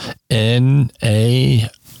you in a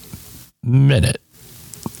minute.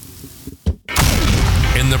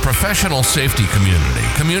 In the professional safety community,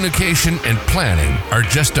 communication and planning are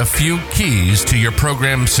just a few keys to your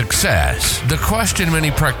program's success. The question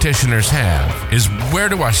many practitioners have is, where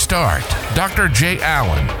do I start? Dr. Jay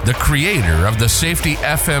Allen, the creator of the Safety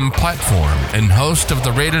FM platform and host of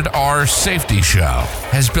the Rated R Safety Show,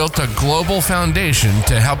 has built a global foundation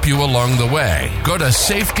to help you along the way. Go to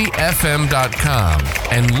safetyfm.com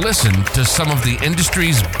and listen to some of the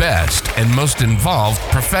industry's best and most involved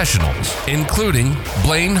professionals, including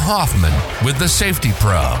Blaine Hoffman with the Safety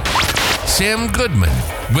Pro, Sam Goodman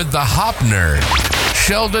with the Hop Nerd,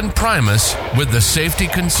 Sheldon Primus with the Safety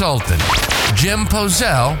Consultant, Jim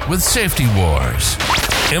Pozell with Safety Wars,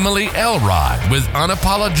 Emily Elrod with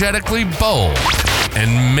Unapologetically Bold,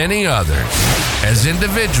 and many others. As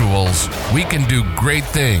individuals, we can do great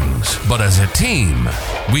things, but as a team,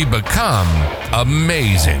 we become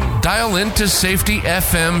amazing. Dial into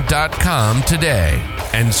safetyfm.com today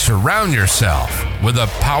and surround yourself with a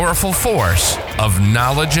powerful force of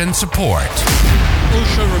knowledge and support.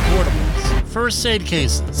 OSHA recordables, first aid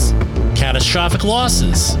cases, catastrophic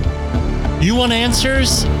losses. You want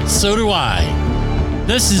answers? So do I.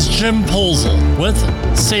 This is Jim Pozell with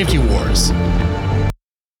Safety Wars.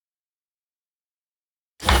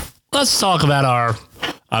 Let's talk about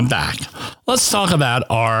I'm back. Let's talk about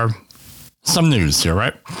some news here,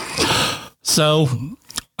 right? So,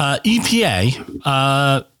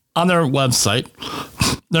 EPA, on their website,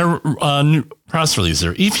 their new press release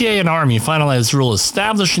there, EPA and Army finalized rule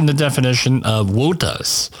establishing the definition of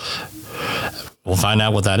WOTUS. We'll find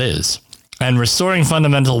out what that is. And restoring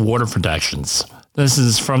fundamental water protections. This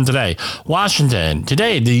is from today. Washington.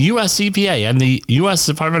 Today, the U.S. EPA and the U.S.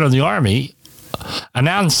 Department of the Army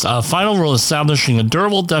announced a final rule establishing a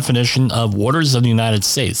durable definition of waters of the United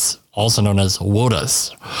States, also known as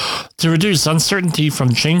WOTUS, to reduce uncertainty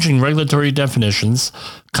from changing regulatory definitions,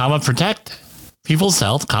 protect people's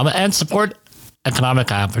health, and support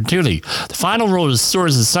economic opportunity. The final rule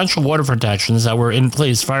restores essential water protections that were in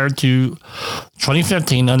place prior to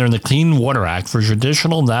 2015 under the Clean Water Act for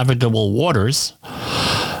traditional navigable waters,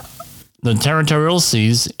 the territorial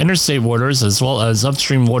seas, interstate waters, as well as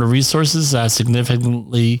upstream water resources that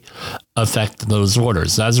significantly affect those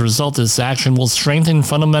waters. As a result, this action will strengthen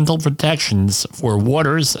fundamental protections for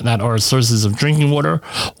waters that are sources of drinking water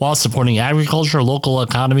while supporting agriculture, local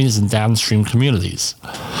economies, and downstream communities.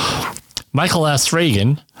 Michael S.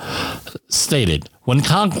 Reagan stated, when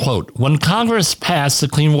Congress passed the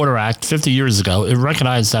Clean Water Act 50 years ago, it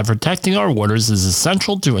recognized that protecting our waters is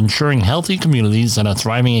essential to ensuring healthy communities and a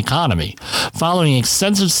thriving economy. Following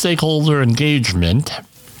extensive stakeholder engagement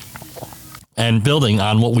and building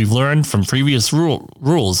on what we've learned from previous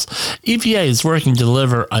rules, EPA is working to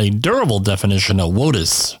deliver a durable definition of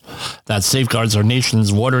WOTUS that safeguards our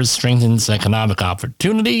nation's waters, strengthens economic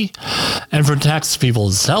opportunity, and protects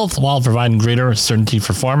people's health while providing greater certainty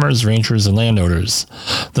for farmers, ranchers, and landowners.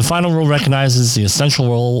 The final rule recognizes the essential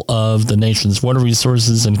role of the nation's water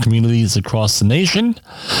resources and communities across the nation.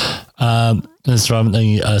 This is from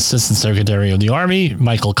the Assistant Secretary of the Army,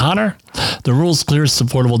 Michael Connor. The rule's clear,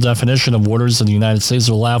 supportable definition of waters in the United States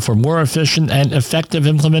will allow for more efficient and effective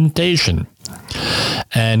implementation.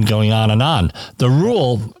 And going on and on. The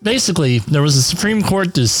rule, basically, there was a Supreme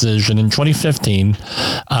Court decision in 2015,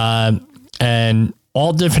 and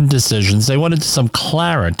all different decisions. They wanted some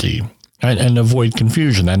clarity, right, and avoid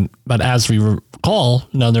confusion. But as we recall,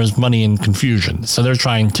 there's money in confusion. So they're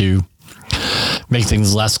trying to make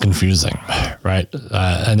things less confusing, right?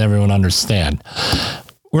 And everyone understand.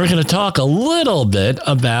 We're going to talk a little bit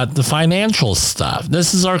about the financial stuff.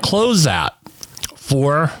 This is our closeout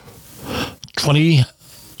for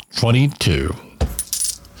 2022.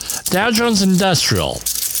 Dow Jones Industrial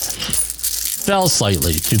fell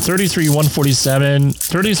slightly to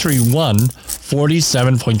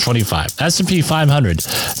 33,147.25. S&P 500,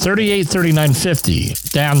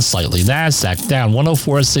 3839.50, down slightly. NASDAQ down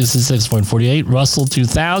 104.66.48. Russell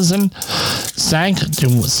 2000 sank to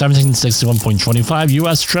 1761.25.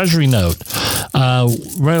 U.S. Treasury note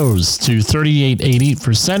rose to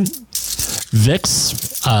 38.80%.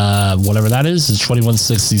 VIX, whatever that is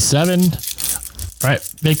 2167. Right.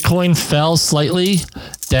 Bitcoin fell slightly,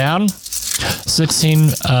 down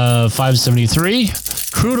 16,573.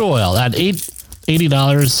 Crude oil at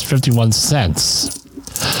 $80.51.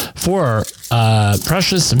 For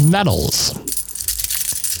precious metals,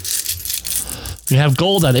 we have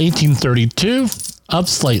gold at $18.32, up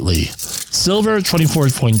slightly. Silver,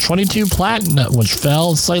 24.22. Platinum, which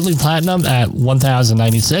fell slightly. Platinum at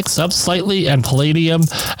 $1,096, up slightly. And palladium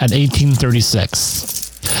at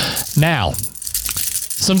 $18.36. Now,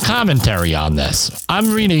 some commentary on this.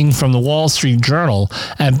 I'm reading from the Wall Street Journal,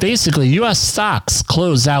 and basically, U.S. stocks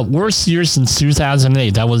closed out worst year since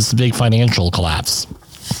 2008. That was the big financial collapse.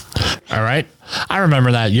 All right? I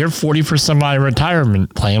remember that year. 40% of my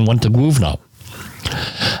retirement plan went to Guvno.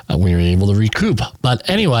 We were able to recoup. But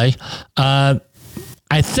anyway, I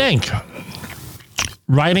think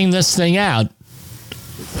writing this thing out,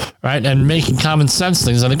 right, and making common sense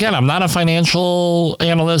things. And again, I'm not a financial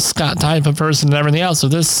analyst type of person and everything else. So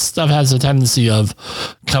this stuff has a tendency of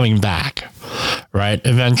coming back, right?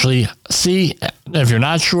 Eventually, see, if you're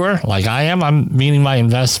not sure, like I am, I'm meeting my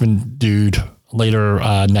investment dude later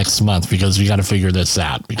next month because we got to figure this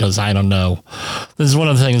out because I don't know. This is one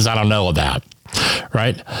of the things I don't know about.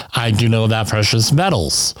 Right. I do know about precious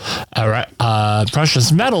metals. All right.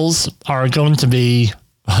 Precious metals are going to be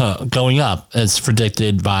going up as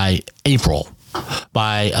predicted by April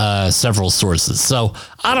by several sources. So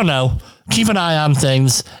I don't know. Keep an eye on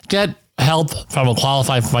things. Get help from a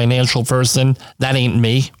qualified financial person. That ain't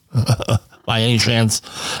me by any chance.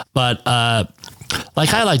 But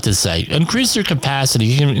like I like to say, increase your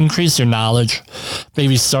capacity, increase your knowledge,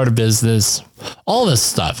 maybe start a business, all this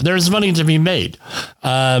stuff. There's money to be made.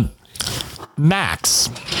 Max.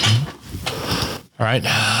 All right.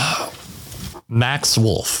 Max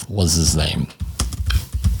Wolf was his name.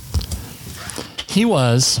 He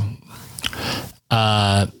was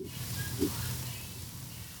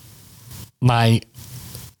my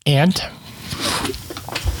aunt,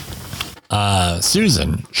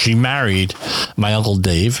 Susan. She married my Uncle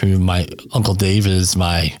Dave, who my Uncle Dave is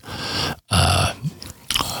my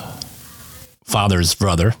father's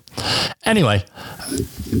brother. Anyway,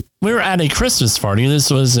 we were at a Christmas party. This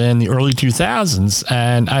was in the early 2000s.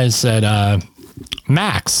 And I said,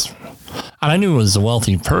 Max, and I knew he was a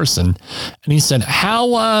wealthy person. And he said,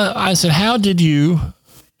 I said, how did you,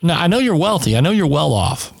 now I know you're wealthy. I know you're well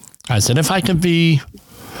off. I said, if I could be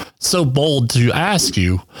so bold to ask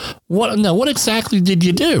you, what exactly did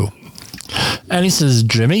you do? And he says,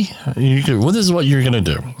 Jimmy, this is what you're going to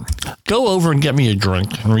do. Go over and get me a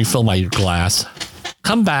drink and refill my glass.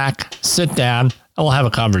 Come back, sit down, and we'll have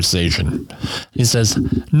a conversation. He says,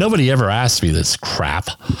 nobody ever asked me this crap,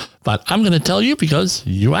 but I'm going to tell you because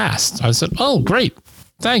you asked. I said, oh, great.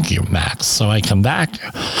 Thank you, Max. So I come back,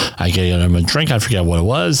 I get him a drink. I forget what it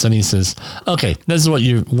was. And he says, okay, this is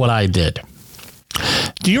what I did.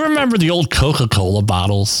 Do you remember the old Coca-Cola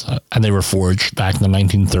bottles? And they were forged back in the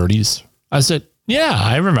 1930s. I said, yeah,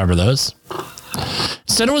 I remember those.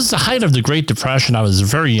 He said it was the height of the Great Depression. I was a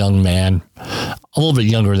very young man, a little bit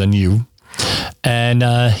younger than you. And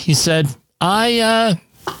he said, I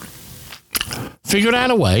figured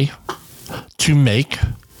out a way to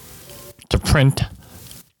print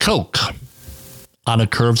Coke on a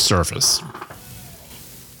curved surface.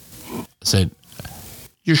 I said,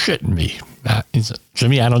 you're shitting me. He said,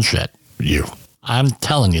 Jimmy, I don't shit you. I'm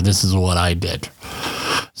telling you, this is what I did.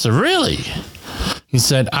 So really, he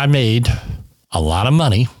said, I made a lot of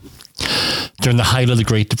money during the height of the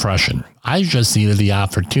Great Depression. I just needed the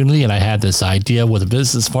opportunity, and I had this idea with a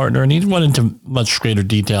business partner, and he went into much greater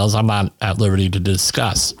details I'm not at liberty to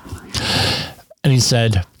discuss. And he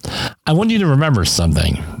said, I want you to remember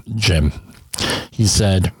something, Jim. He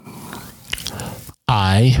said,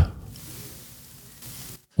 I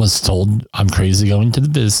was told I'm crazy going to the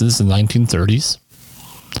business in the 1930s.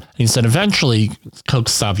 He said, eventually, Coke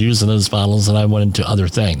stopped using those bottles, and I went into other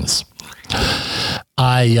things.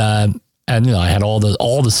 I had all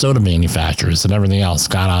the soda manufacturers and everything else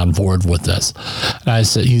got on board with this. And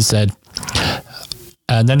he said,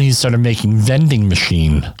 and then he started making vending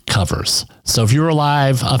machine covers. So if you were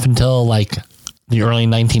alive up until like the early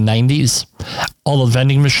 1990s, all the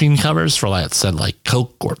vending machine covers for like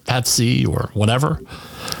Coke or Pepsi or whatever,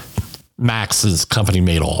 Max's company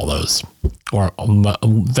made all those, or a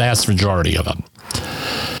vast majority of them.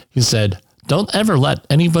 He said, don't ever let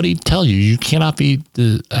anybody tell you cannot be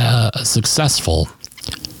successful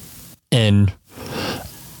in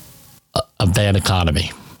a bad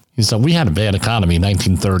economy. He said, we had a bad economy in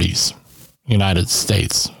 1930s, United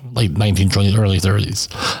States, late 1920s, early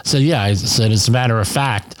 30s. So yeah, I said, as a matter of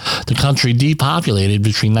fact, the country depopulated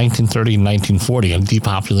between 1930 and 1940 and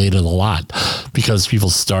depopulated a lot because people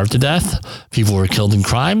starved to death, people were killed in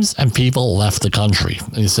crimes, and people left the country.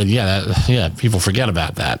 And he said, yeah, people forget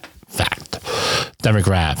about that fact.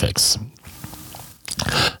 demographics.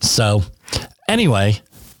 So, anyway,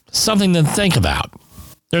 something to think about.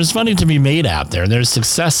 There's money to be made out there. There's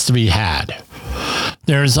success to be had.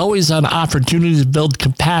 There's always an opportunity to build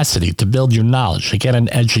capacity, to build your knowledge, to get an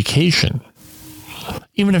education,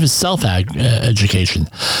 even if it's self-education.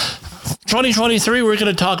 2023, we're going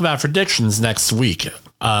to talk about predictions next week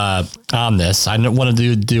on this. I didn't want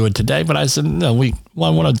to do it today, but I said, no, I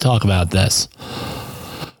want to talk about this.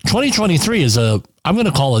 2023 is I'm going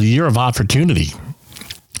to call it a year of opportunity.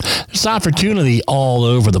 There's opportunity all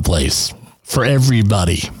over the place for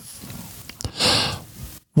everybody.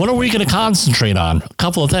 What are we going to concentrate on? A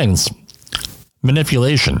couple of things.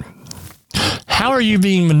 Manipulation. How are you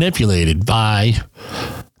being manipulated by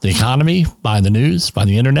the economy, by the news, by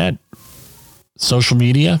the internet, social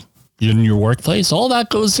media, in your workplace? All that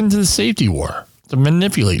goes into the safety war to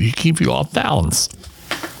manipulate you, keep you off balance.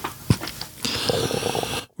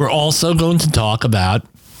 We're also going to talk about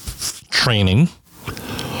training.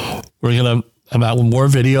 We're going to about more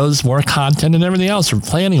videos, more content, and everything else. We're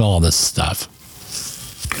planning all this stuff.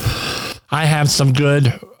 I have some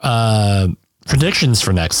good predictions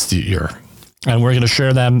for next year, and we're going to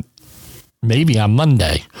share them maybe on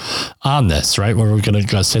Monday on this, right? Where we're going to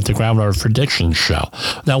just hit the ground with our prediction show.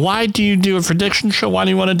 Now, why do you do a prediction show? Why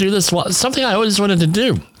do you want to do this? Well, it's something I always wanted to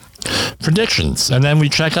do. Predictions. And then we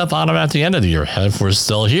check up on them at the end of the year, if we're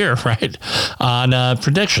still here, right? On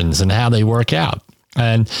predictions and how they work out.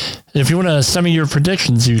 And if you want to send me your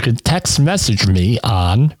predictions, you could text message me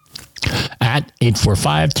on at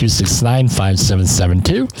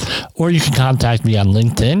 845-269-5772, or you can contact me on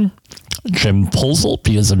LinkedIn, Jim Pulzel,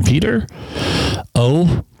 P as in Peter,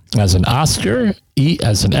 O as in Oscar, E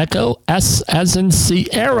as in Echo, S as in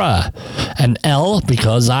Sierra, and L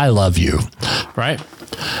because I love you, right?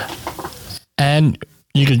 And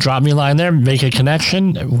you could drop me a line there, make a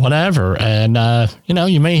connection, whatever. And,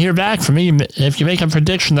 you may hear back from me. If you make a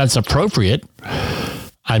prediction that's appropriate,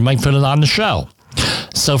 I might put it on the show.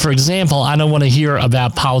 So, for example, I don't want to hear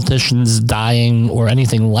about politicians dying or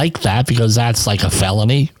anything like that because that's like a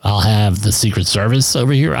felony. I'll have the Secret Service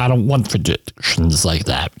over here. I don't want predictions like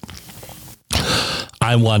that.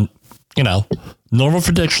 I want, normal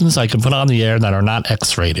predictions I can put on the air that are not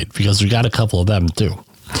X-rated because we got a couple of them too,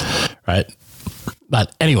 right?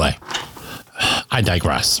 But anyway, I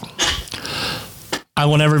digress. I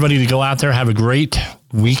want everybody to go out there, have a great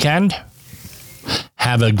weekend.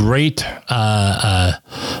 Have a great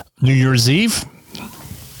New Year's Eve.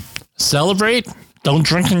 Celebrate. Don't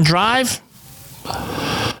drink and drive.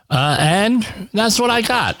 And that's what I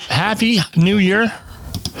got. Happy New Year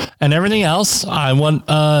and everything else. I want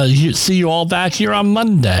to see you all back here on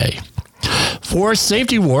Monday. For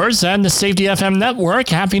Safety Wars and the Safety FM Network,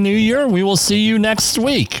 Happy New Year. We will see you next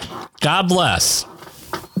week. God bless.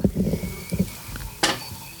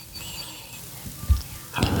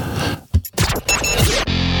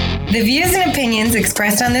 The views and opinions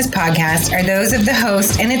expressed on this podcast are those of the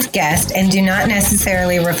host and its guest and do not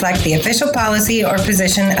necessarily reflect the official policy or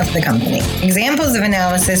position of the company. Examples of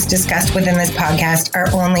analysis discussed within this podcast are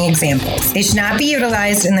only examples. They should not be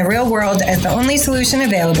utilized in the real world as the only solution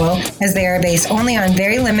available, as they are based only on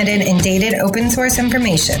very limited and dated open source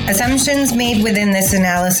information. Assumptions made within this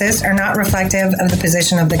analysis are not reflective of the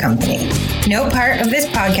position of the company. No part of this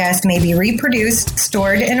podcast may be reproduced,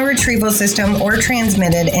 stored in a retrieval system, or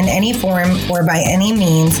transmitted in any form or by any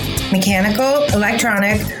means, mechanical,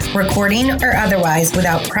 electronic, recording, or otherwise,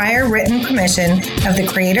 without prior written permission of the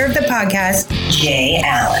creator of the podcast, Jay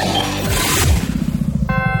Allen.